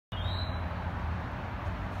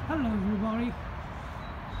Hello everybody,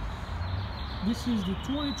 this is the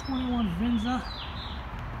 2021 Venza.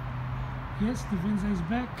 Yes, the Venza is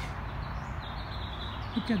back.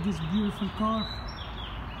 Look at this beautiful car,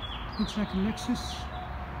 looks like a Lexus.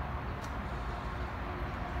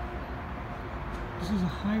 This is a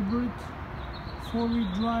hybrid, 4-wheel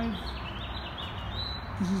drive.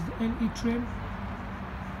 This is the LE trim.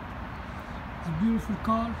 It's a beautiful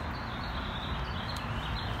car.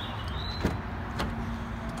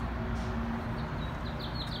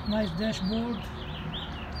 Nice dashboard,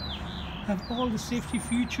 have all the safety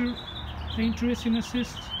feature, lane tracing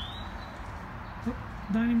assist,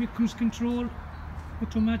 dynamic cruise control,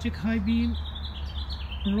 automatic high beam,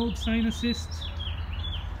 road sign assist,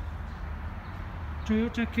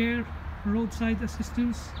 Toyota Care roadside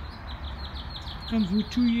assistance, comes with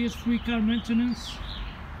 2 years free car maintenance,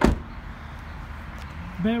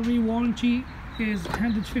 battery warranty is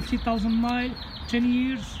 150,000 miles, 10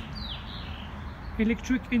 years.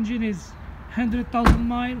 Electric engine is 100,000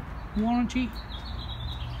 mile warranty.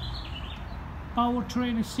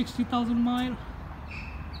 Powertrain is 60,000 mile.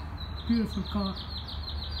 Beautiful car.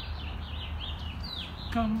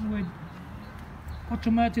 Come with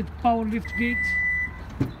automatic power lift gate.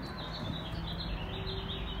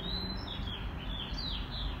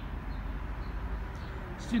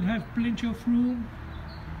 Still have plenty of room.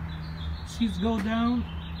 Seats go down.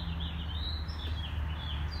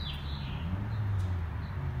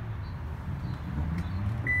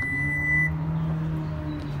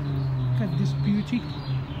 Look at this beauty.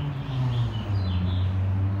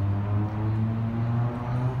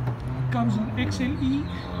 Comes on XLE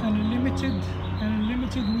and a limited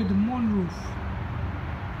with the moonroof.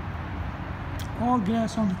 All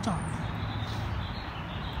glass on the top.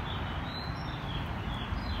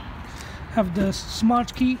 Have the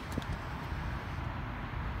smart key.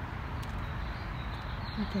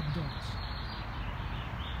 Look at that.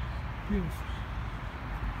 Beautiful.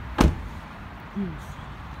 Beautiful.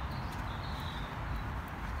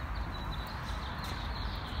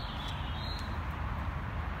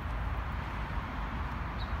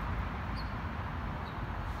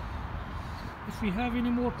 If you have any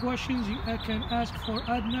more questions, you can ask for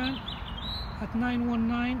Adnan at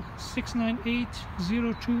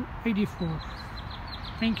 919-698-0284.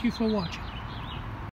 Thank you for watching.